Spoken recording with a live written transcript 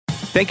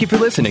Thank you for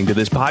listening to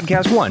this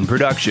Podcast One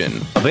production.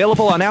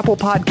 Available on Apple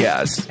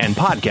Podcasts and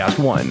Podcast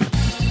One.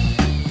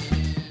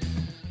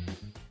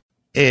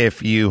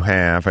 If you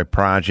have a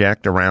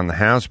project around the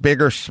house,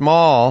 big or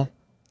small,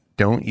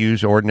 don't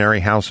use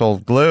ordinary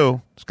household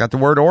glue. It's got the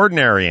word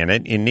ordinary in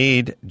it. You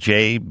need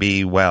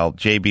JB Weld.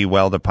 JB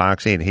Weld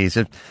epoxy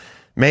adhesive.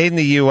 Made in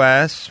the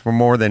U.S. for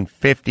more than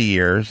 50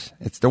 years.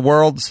 It's the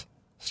world's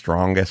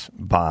strongest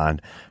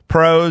bond.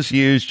 Pros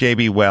use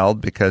JB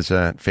Weld because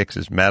it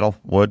fixes metal,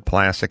 wood,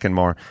 plastic, and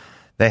more.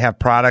 They have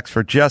products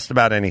for just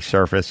about any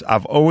surface.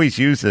 I've always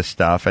used this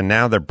stuff, and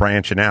now they're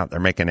branching out. They're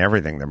making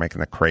everything. They're making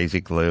the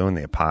crazy glue and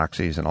the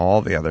epoxies and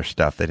all the other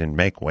stuff they didn't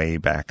make way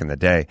back in the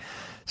day.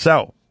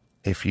 So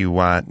if you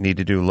need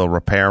to do a little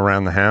repair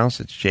around the house,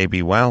 it's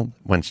JB Weld.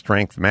 When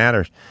strength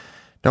matters,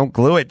 don't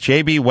glue it.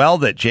 JB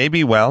Weld it.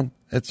 JB Weld.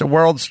 It's the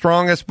world's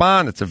strongest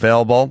bond. It's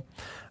available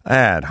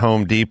at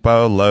Home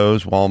Depot,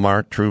 Lowe's,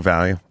 Walmart, True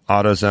Value,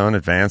 AutoZone,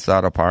 Advanced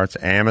Auto Parts,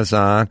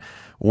 Amazon,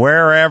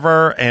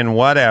 wherever and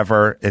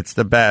whatever. It's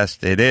the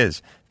best. It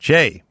is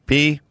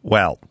JB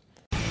Weld.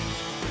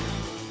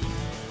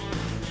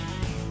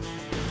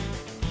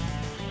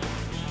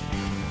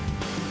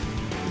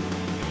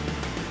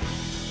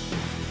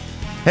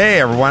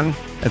 Hey everyone,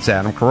 it's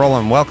Adam Carolla,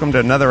 and welcome to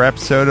another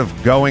episode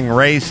of Going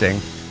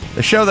Racing,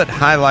 the show that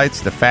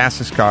highlights the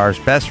fastest cars,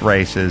 best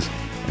races,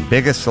 and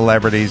biggest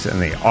celebrities in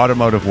the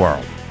automotive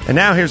world. And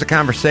now here's a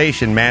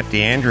conversation Matt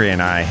D'Andrea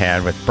and I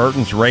had with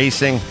Burtin's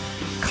Racing,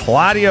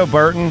 Claudio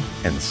Burtin,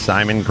 and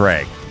Simon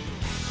Gregg.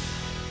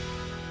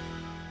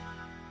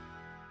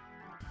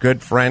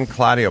 Good friend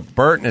Claudio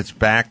Burtin is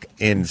back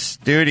in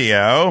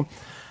studio.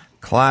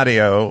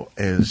 Claudio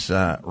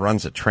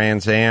runs a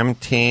Trans Am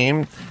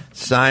team.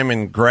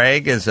 Simon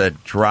Gregg is a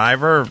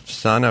driver,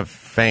 son of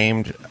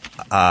famed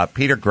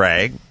Peter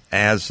Gregg.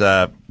 As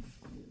I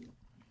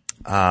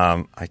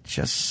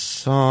just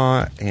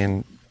saw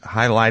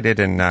highlighted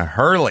in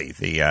Hurley,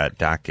 the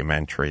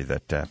documentary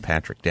that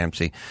Patrick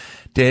Dempsey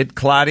did.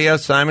 Claudio,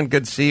 Simon,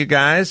 good to see you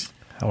guys.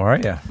 How are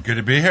you? Good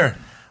to be here.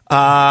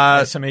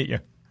 Nice to meet you.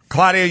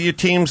 Claudio, your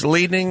team's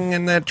leading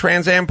in the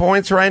Trans Am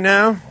points right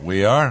now?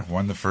 We are.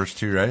 Won the first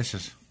two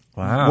races.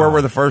 Wow. Where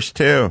were the first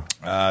two?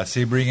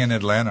 Sebring and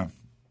Atlanta.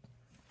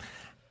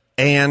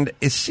 And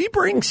is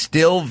Sebring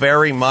still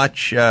very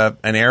much an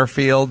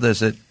airfield?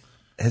 Has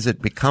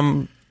it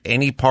become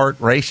any part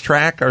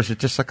racetrack, or is it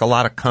just like a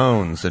lot of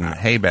cones and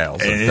hay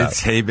bales and It's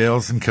stuff? hay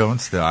bales and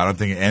cones still. I don't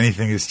think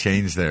anything has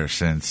changed there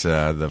since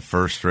the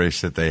first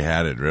race that they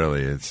had it,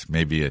 really. It's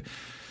maybe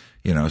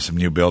some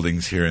new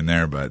buildings here and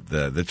there, but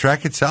the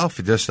track itself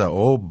is just an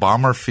old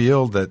bomber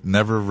field that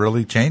never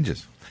really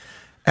changes.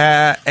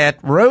 At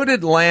Road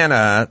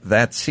Atlanta,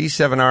 that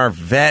C7R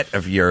vet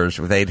of yours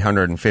with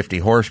 850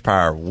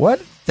 horsepower,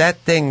 what that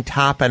thing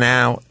topping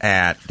out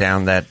at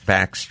down that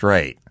back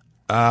straight?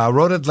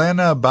 Road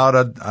Atlanta about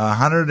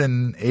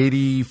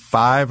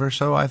 185 or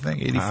so, I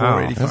think, 84, Wow.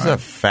 85. That's a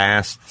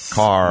fast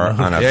car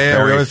on a yeah, we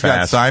very always got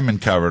fast, Simon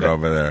covered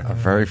over there. a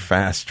very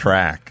fast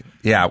track.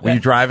 Yeah, were you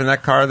driving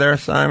that car there,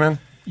 Simon?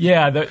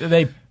 Yeah,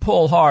 they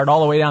pull hard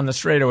all the way down the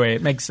straightaway.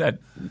 It makes that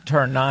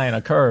turn 9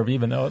 a curve,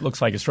 even though it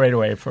looks like a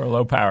straightaway for a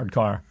low-powered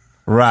car.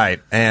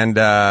 Right, and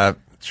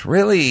it's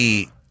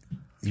really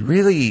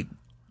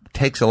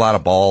takes a lot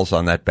of balls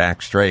on that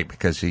back straight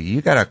because you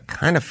got to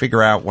kind of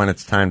figure out when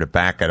it's time to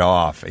back it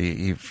off.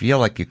 You feel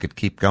like you could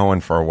keep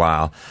going for a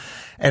while.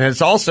 And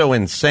it's also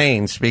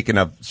insane, speaking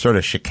of sort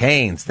of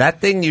chicanes,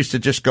 that thing used to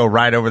just go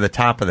right over the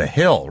top of the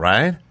hill,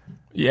 right?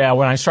 Yeah,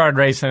 when I started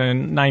racing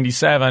in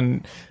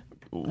 97,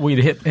 we'd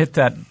hit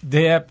that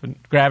dip,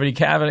 and gravity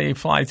cavity,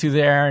 fly through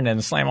there, and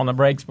then slam on the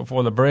brakes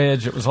before the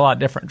bridge. It was a lot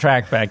different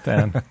track back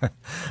then.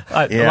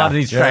 A lot of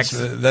these tracks.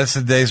 That's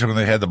the days when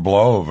they had the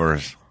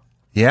blowovers.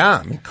 Yeah,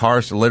 I mean,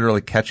 cars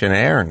literally catching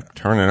air and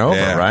turning over,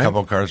 Yeah, right? a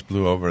couple cars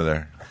blew over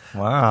there.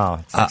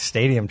 Wow, it's like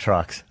stadium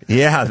trucks.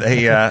 Yeah,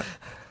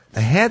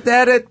 they had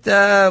that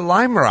at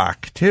Lime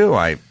Rock, too,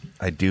 I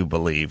do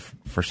believe,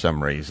 for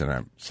some reason.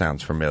 It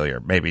sounds familiar.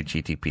 Maybe a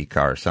GTP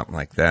car or something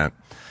like that.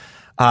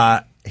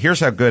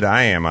 Here's how good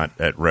I am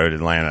at Road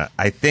Atlanta.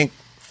 I think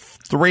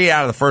 3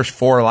 out of the first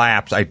 4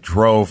 laps, I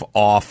drove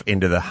off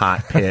into the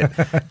hot pit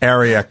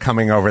area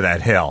coming over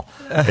that hill.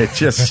 It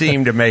just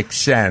seemed to make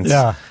sense.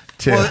 Yeah.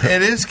 Well,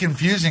 it is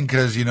confusing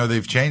because,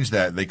 they've changed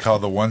that. They call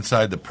the one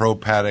side the pro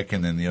paddock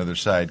and then the other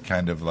side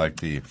kind of like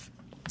the,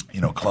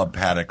 club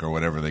paddock or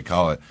whatever they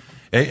call it.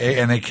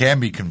 And it can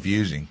be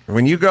confusing.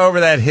 When you go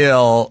over that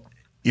hill,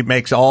 it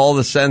makes all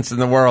the sense in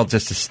the world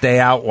just to stay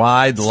out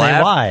wide,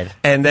 left, wide.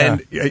 And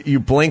then you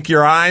blink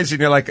your eyes and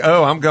you're like,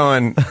 oh, I'm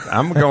going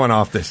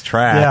off this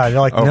track. Yeah, you're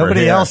like, over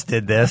nobody here. else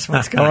did this.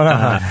 What's going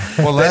on?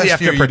 Well, Then last you have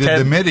to year you did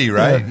pretend- the MIDI,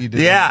 right? You did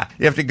Yeah,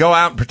 you have to go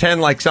out and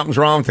pretend like something's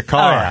wrong with the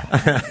car.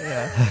 Oh,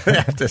 You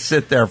have to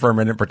sit there for a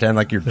minute and pretend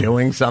like you're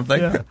doing something.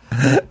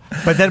 Yeah.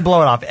 But then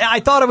blow it off. I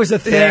thought it was a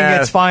thing.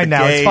 Yeah, it's fine the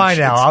now. It's gauge. fine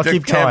now. I'll The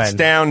keep temp's going.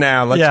 down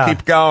now. Let's Yeah.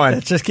 keep going.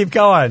 Let's just keep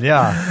going.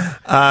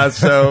 Yeah.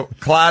 So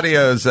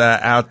Claudio's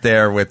out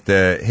there with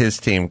his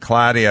team.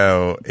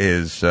 Claudio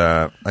is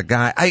a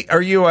guy.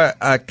 Are you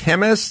a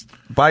chemist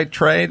by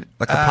trade,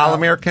 like a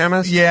polymer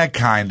chemist? Yeah,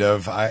 kind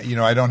of.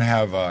 I don't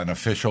have an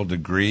official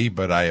degree,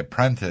 but I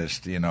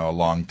apprenticed, a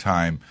long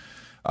time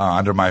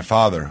under my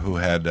father, who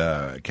had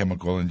a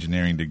chemical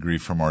engineering degree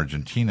from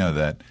Argentina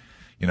that,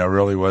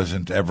 really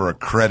wasn't ever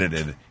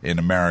accredited in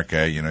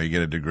America. You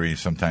get a degree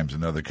sometimes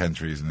in other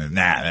countries, and then,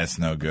 that's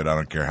no good. I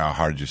don't care how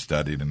hard you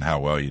studied and how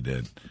well you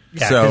did.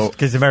 Yeah,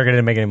 because America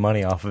didn't make any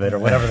money off of it, or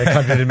whatever the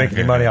country didn't make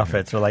any money off of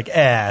it. So like,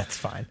 it's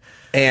fine.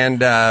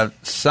 And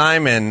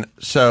Simon,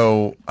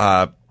 so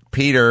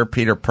Peter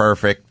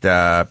Perfect,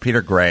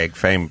 Peter Gregg,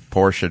 famed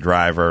Porsche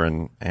driver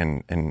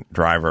and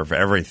driver of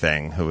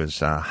everything, who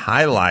was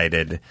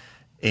highlighted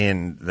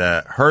in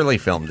the Hurley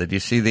film. Did you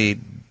see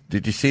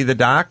the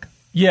doc?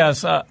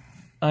 Yes, I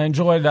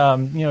enjoyed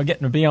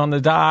getting to be on the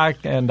dock,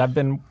 and I've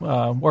been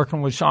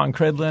working with Sean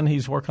Cridlin.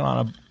 He's working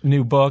on a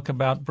new book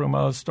about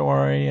Brumo's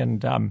story,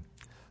 and I'm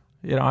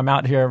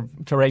out here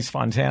to race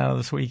Fontana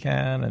this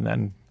weekend, and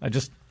then I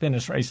just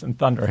finished racing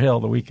Thunder Hill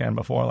the weekend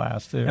before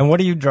last too. And what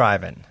are you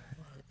driving?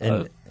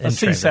 A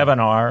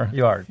C7R.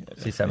 You are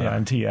C7R. Yeah,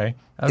 and TA.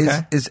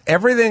 Okay. Is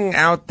everything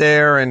out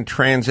there in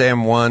Trans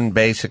Am 1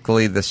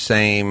 basically the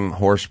same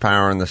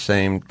horsepower and the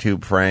same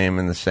tube frame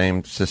and the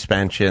same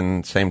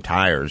suspension, same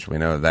tires? We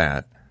know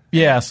that.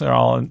 Yes, they're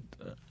all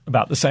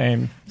about the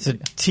same. So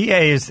TA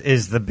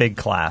is the big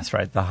class,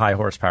 right? The high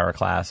horsepower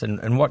class.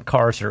 And what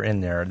cars are in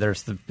there?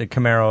 There's the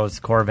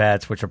Camaros,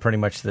 Corvettes, which are pretty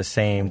much the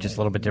same, just a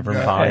little bit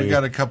different body. We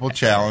got a couple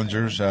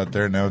Challengers out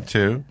there now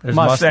too. There's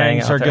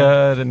Mustangs Mustang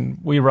are good, and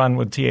we run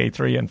with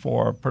TA3 and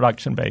 4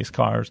 production-based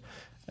cars.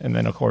 And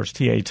then, of course,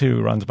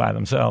 TA2 runs by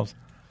themselves.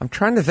 I'm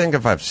trying to think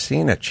if I've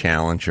seen a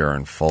Challenger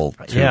in full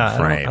tube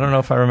frame. I don't know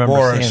if I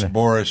remember seeing it.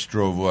 Boris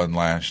drove one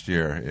last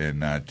year in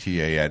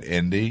TA at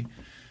Indy,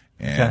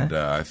 and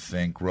I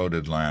think rode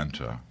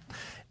Atlanta.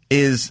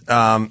 Is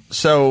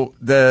so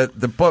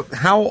the book,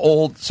 how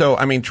old? So,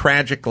 I mean,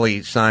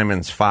 tragically,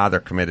 Simon's father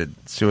committed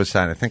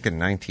suicide, I think in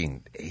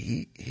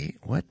 1980.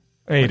 What?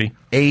 80.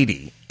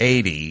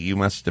 80. You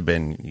must have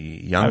been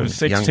young. I was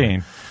 16.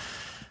 Young.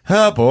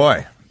 Oh,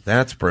 boy.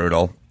 That's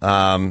brutal.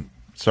 Sorry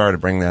to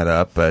bring that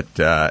up, but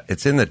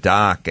it's in the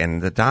doc,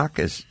 and the doc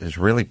is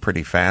really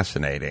pretty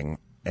fascinating,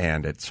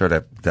 and it sort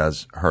of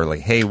does Hurley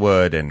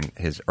Haywood and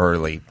his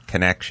early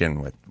connection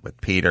with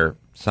Peter,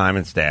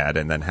 Simon's dad,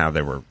 and then how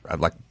they were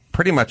like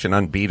pretty much an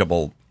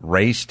unbeatable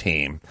race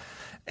team,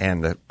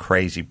 and the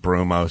crazy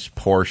Brumos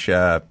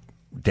Porsche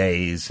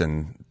days,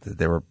 and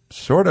they were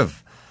sort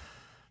of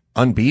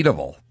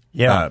unbeatable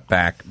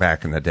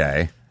back in the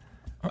day.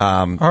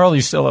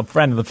 Hurley's still a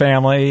friend of the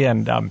family,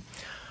 and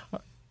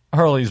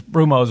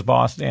Brumo's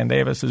boss, Dan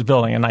Davis, is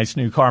building a nice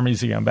new car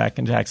museum back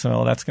in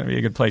Jacksonville. That's going to be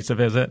a good place to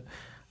visit.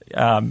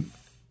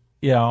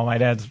 My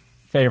dad's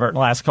favorite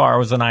last car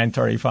was a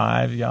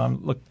 935.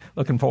 I'm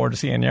looking forward to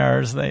seeing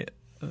yours.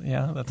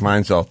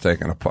 Mine's all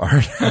taken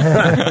apart.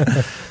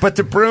 But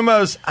the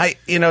Brumos,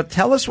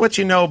 tell us what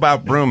you know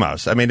about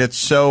Brumos. I mean, it's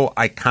so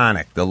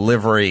iconic. The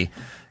livery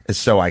is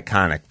so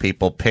iconic.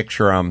 People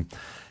picture them.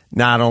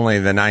 Not only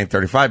the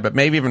 935, but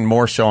maybe even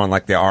more so on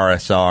like the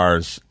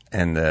RSRs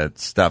and the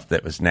stuff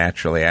that was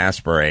naturally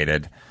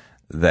aspirated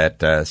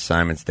that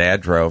Simon's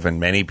dad drove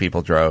and many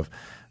people drove.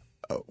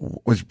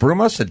 Was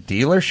Brumos a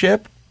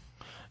dealership?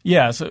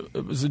 Yes, it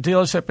was a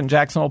dealership in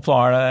Jacksonville,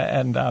 Florida,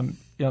 and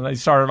they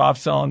started off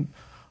selling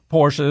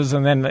Porsches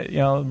and then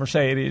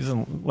Mercedes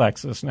and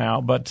Lexus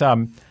now. But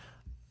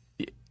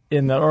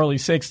in the early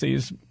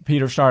 '60s,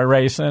 Peter started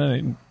racing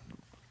and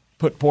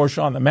put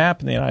Porsche on the map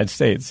in the United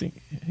States. He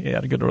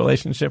had a good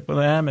relationship with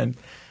them, and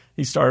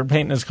he started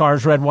painting his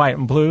cars red, white,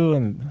 and blue,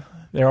 and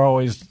they're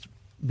always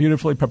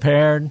beautifully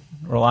prepared,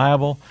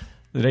 reliable.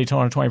 The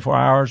Daytona 24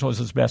 Hours was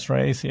his best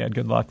race. He had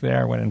good luck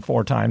there, winning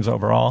 4 times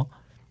overall.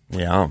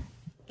 Yeah,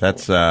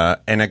 that's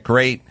and a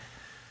great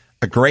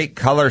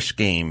color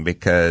scheme,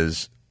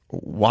 because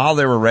while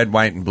they were red,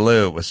 white, and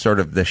blue, it was sort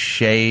of the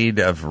shade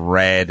of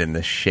red and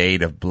the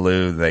shade of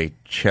blue they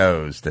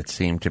chose that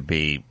seemed to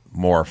be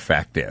more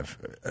effective,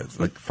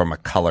 like from a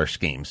color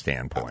scheme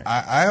standpoint.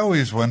 I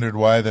always wondered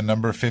why the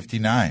number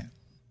 59.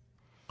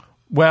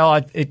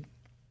 Well,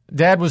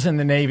 Dad was in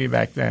the Navy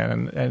back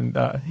then,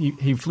 and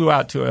he flew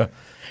out to a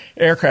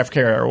aircraft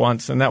carrier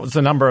once, and that was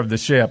the number of the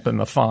ship, and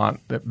the font,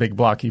 that big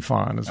blocky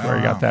font, is where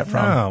he got that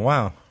from. Oh,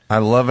 wow. I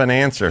love an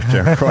answer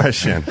to a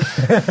question.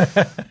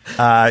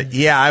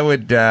 I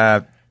would.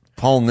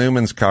 Paul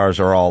Newman's cars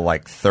are all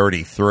like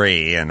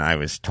 33, and I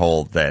was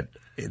told that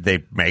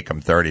they make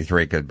them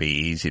 33 could be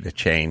easy to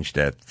change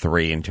to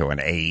 3 into an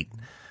 8,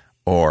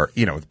 or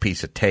with a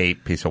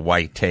piece of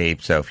white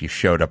tape. So if you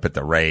showed up at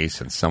the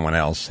race and someone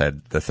else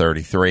had the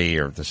 33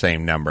 or the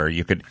same number,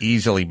 you could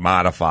easily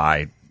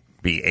modify,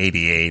 be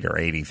 88 or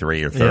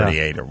 83 or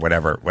 38 or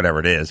whatever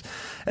it is.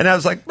 And I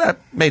was like,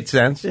 that made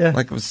sense. Yeah.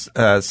 Like, it was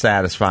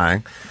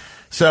satisfying.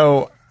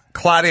 So,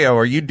 Claudio,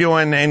 are you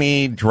doing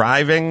any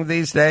driving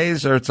these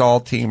days, or it's all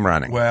team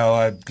running? Well,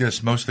 I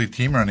guess mostly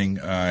team running,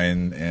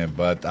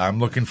 but I'm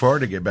looking forward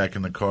to get back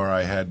in the car.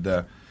 I had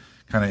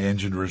kind of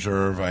injured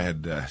reserve. I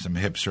had some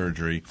hip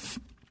surgery,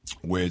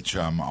 which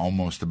I'm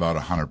almost about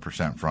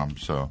 100% from.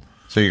 So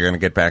So you're going to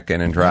get back in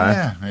and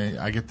drive?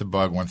 Yeah, I get the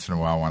bug once in a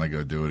while. I want to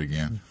go do it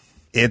again.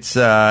 It's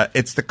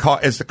the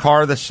car. Is the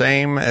car the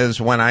same as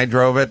when I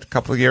drove it a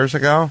couple of years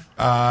ago?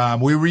 We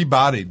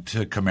rebodied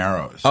to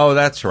Camaros. Oh,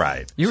 that's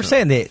right. You were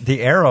saying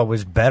the Aero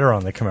was better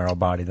on the Camaro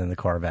body than the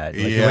Corvette.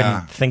 Like, you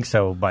wouldn't think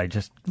so by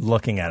just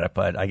looking at it,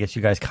 but I guess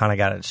you guys kind of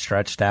got it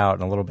stretched out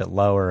and a little bit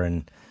lower,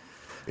 and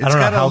it's I don't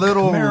got know how a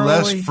little Camaro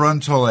less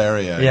frontal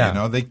area. Yeah. You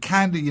know, they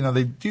kind of,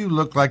 they do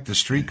look like the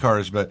street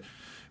cars, but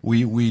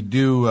we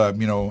do,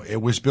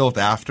 it was built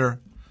after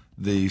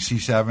the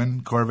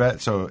C7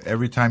 Corvette, so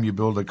every time you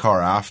build a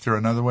car after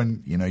another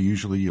one,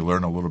 usually you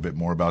learn a little bit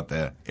more about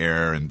the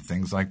air and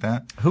things like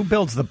that. Who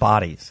builds the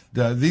bodies?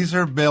 These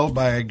are built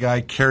by a guy,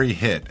 Kerry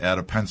Hitt, out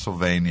of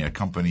Pennsylvania,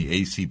 company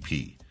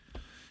ACP,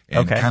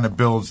 and kind of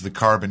builds the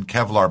carbon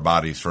Kevlar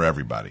bodies for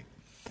everybody.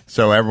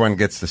 So everyone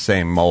gets the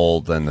same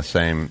mold and the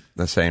same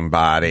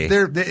body.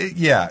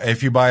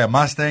 If you buy a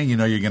Mustang,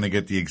 you're going to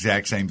get the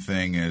exact same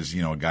thing as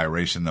a guy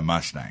racing the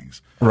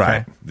Mustangs.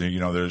 Right.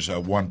 There's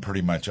one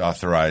pretty much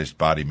authorized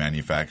body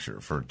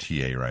manufacturer for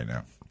TA right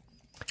now.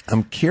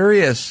 I'm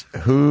curious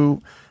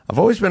I've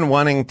always been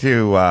wanting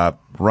to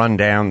run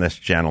down this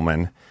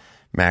gentleman,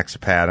 Max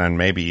Zapata, and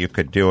maybe you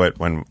could do it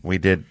when we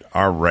did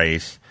our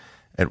race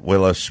at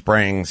Willow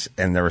Springs,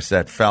 and there was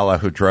that fella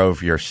who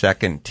drove your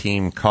second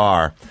team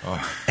car,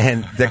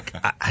 and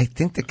I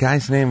think the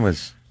guy's name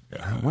was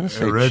I want to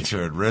say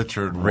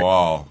Richard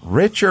Wall.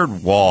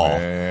 Richard Wall.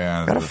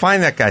 Yeah, gotta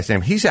find that guy's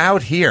name. He's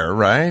out here,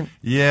 right?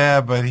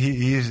 Yeah, but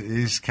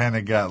he's kind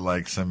of got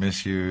like some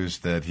issues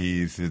that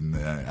he's in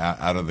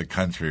out of the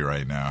country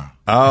right now.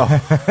 Oh,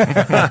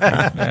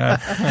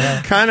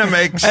 kind of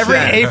makes Every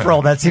sense.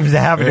 April, that seems to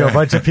happen to a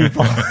bunch of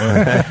people.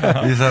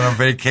 He's on a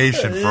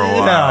vacation for a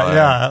while.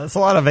 Yeah, it's a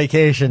lot of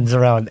vacations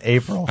around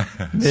April,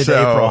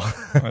 mid-April.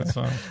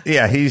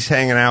 Yeah, he's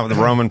hanging out with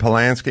Roman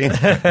Polanski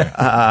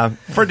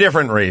for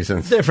different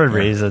reasons. Different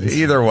reasons.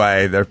 Either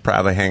way, they're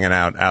probably hanging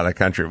out of the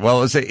country.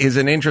 Well, he's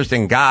an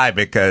interesting guy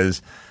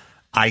because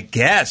I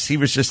guess he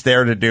was just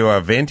there to do a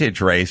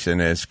vintage race in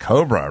his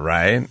Cobra,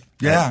 right?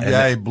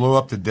 Yeah, he blew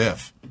up the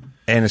diff.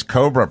 And his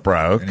Cobra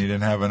broke. And he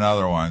didn't have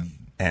another one.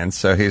 And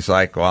so he's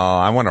like, well,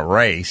 I want to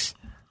race.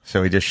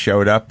 So he just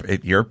showed up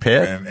at your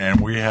pit. And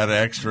we had an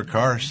extra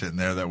car sitting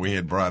there that we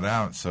had brought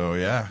out. So,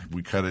 yeah,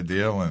 we cut a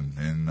deal,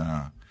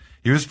 and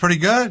he was pretty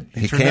good.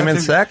 He came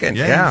in second.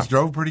 Yeah, he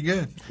drove pretty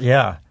good.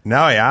 Yeah.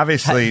 No, he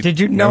obviously Did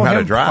you know how him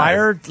to drive.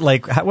 prior?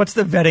 Like, what's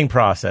the vetting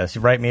process?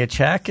 You write me a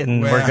check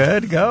and we're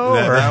good to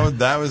go?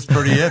 That was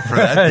pretty it for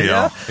that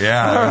deal.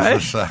 Yeah. All right. It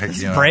was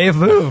just like, brave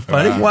move,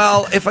 buddy.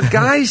 Well, if a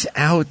guy's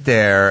out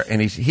there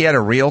and he had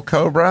a real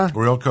Cobra.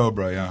 Real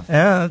Cobra, yeah.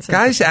 Yeah.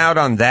 Guy's out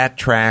on that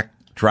track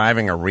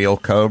driving a real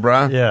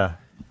Cobra. Yeah.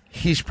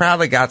 He's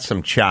probably got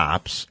some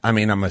chops. I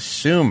mean, I'm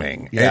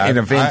assuming in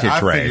a vintage I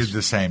race. figured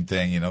the same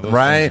thing. Those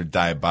right? things are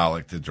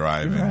diabolic to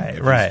drive. And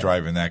if he's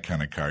driving that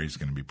kind of car, he's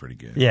going to be pretty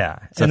good. Yeah.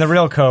 And the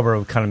real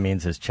Cobra kind of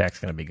means his check's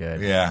going to be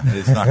good. Yeah,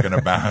 it's not going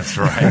to bounce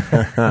right.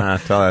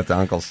 Tell that to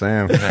Uncle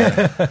Sam.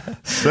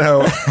 So,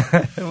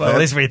 well, at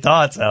least we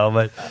thought so.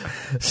 But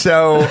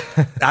so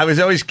I was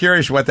always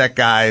curious what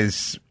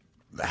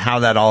how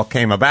that all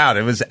came about.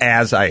 It was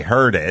as I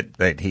heard it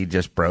that he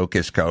just broke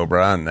his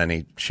Cobra and then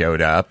he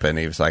showed up and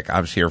he was like,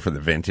 I was here for the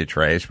vintage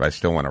race, but I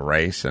still want to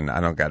race and I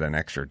don't got an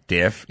extra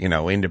diff,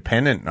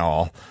 independent and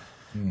all.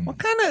 What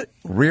kind of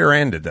rear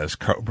end did those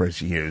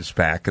Cobras use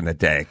back in the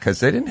day?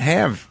 Because they didn't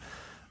have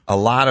a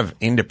lot of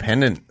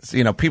independent,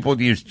 people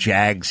use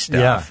Jag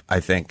stuff, I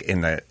think,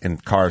 in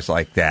cars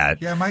like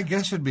that. Yeah, my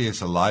guess would be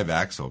it's a live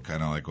axle,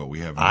 kind of like what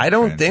we have. I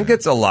don't think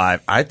it's a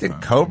live. I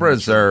think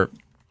Cobras are...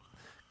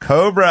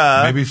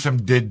 Cobra. Maybe some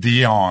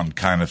Dion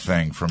kind of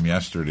thing from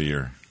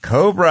yesteryear.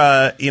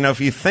 Cobra,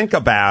 if you think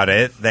about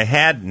it, they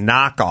had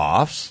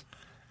knockoffs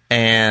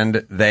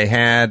and they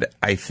had,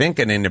 I think,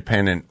 an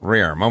independent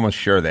rear. I'm almost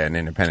sure they had an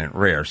independent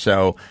rear.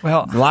 So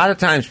a lot of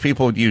times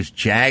people would use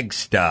Jag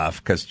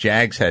stuff because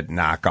Jags had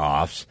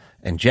knockoffs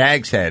and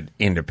Jags had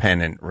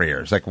independent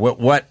rears. Like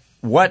what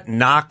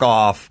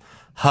knockoff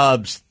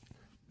hubs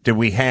do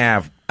we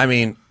have? I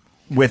mean,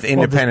 with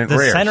independent the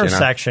rears. The center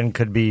section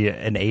could be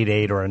an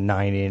 8.8 or a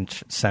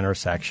 9-inch center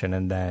section,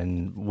 and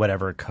then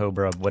whatever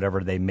Cobra,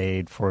 whatever they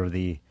made for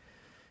the,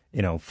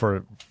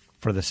 for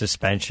the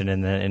suspension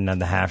and then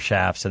the half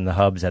shafts and the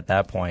hubs at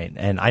that point.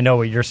 And I know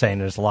what you're saying.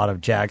 There's a lot of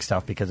Jag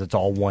stuff because it's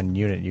all one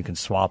unit. You can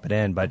swap it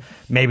in, but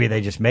maybe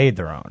they just made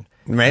their own.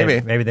 Maybe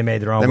they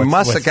made their own. They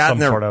must have gotten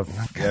their. Yeah,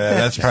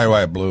 that's probably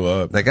why it blew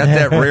up. They got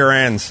that rear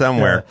end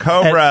somewhere.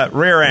 Cobra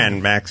rear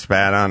end, Max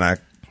Spat on a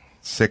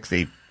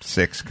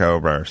 66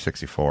 Cobra or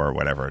 64 or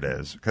whatever it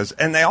is.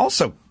 And they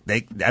also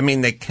they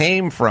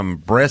came from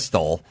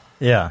Bristol.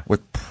 Yeah,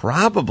 with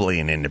probably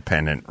an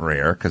independent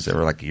rear because they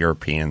were like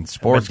European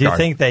sports cars. Do you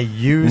think they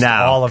used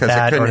all of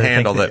that? No,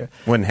 because it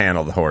wouldn't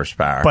handle the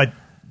horsepower. But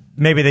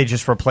maybe they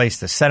just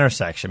replaced the center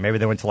section. Maybe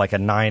they went to like a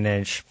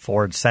 9-inch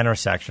Ford center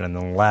section and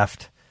then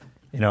left.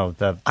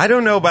 I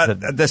don't know about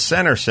the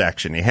center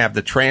section. You have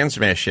the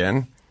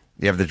transmission.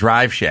 You have the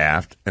drive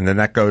shaft, and then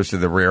that goes to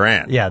the rear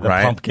end. Yeah, the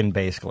right? pumpkin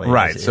basically.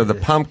 Right. So the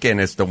pumpkin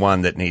is the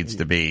one that needs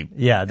to be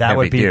that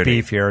would be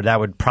heavy-duty. beefier. That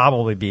would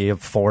probably be a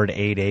Ford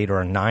 8.8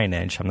 or a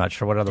 9-inch. I'm not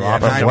sure what other Yeah,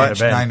 options 9 would inch, have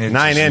been. 9 inches.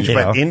 9 inch, You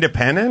but know.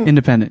 independent?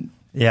 Independent.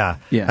 Yeah.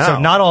 Yeah. So Oh.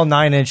 not all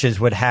 9 inches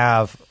would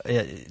have.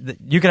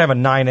 You can have a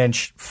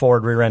 9-inch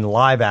Ford rear end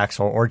live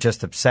axle or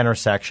just a center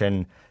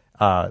section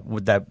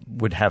that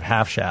would have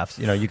half shafts.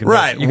 You know, you can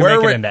Right. make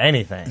it into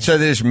anything. So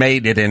they just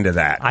made it into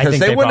that. I Because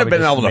think they they wouldn't have probably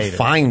been able just to made it.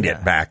 find it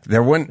Yeah. back.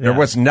 There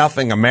was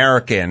nothing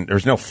American.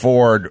 There's no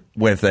Ford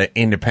with an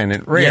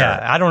independent rear. Yeah,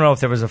 I don't know if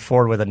there was a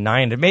Ford with a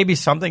 9. Maybe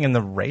something in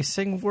the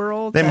racing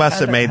world. They that must had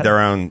have that- made had- their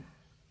own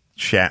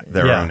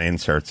Yeah. own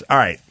inserts. All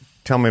right.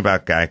 Tell me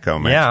about Geico,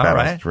 Max Yeah, all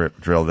Pedals.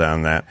 right. Drill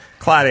down that.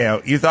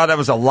 Claudio, you thought that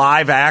was a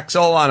live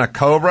axle on a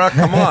Cobra?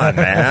 Come on,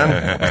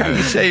 man.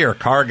 You say you're a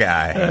car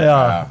guy.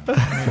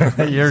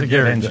 Yeah, you're a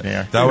good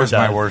engineer. That was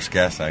You're my done. worst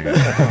guess, I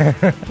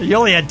guess. You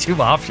only had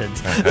 2 options.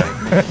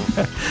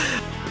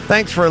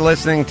 Thanks for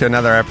listening to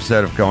another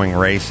episode of Going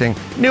Racing.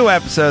 New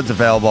episodes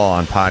available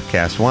on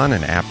Podcast One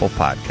and Apple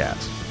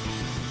Podcasts.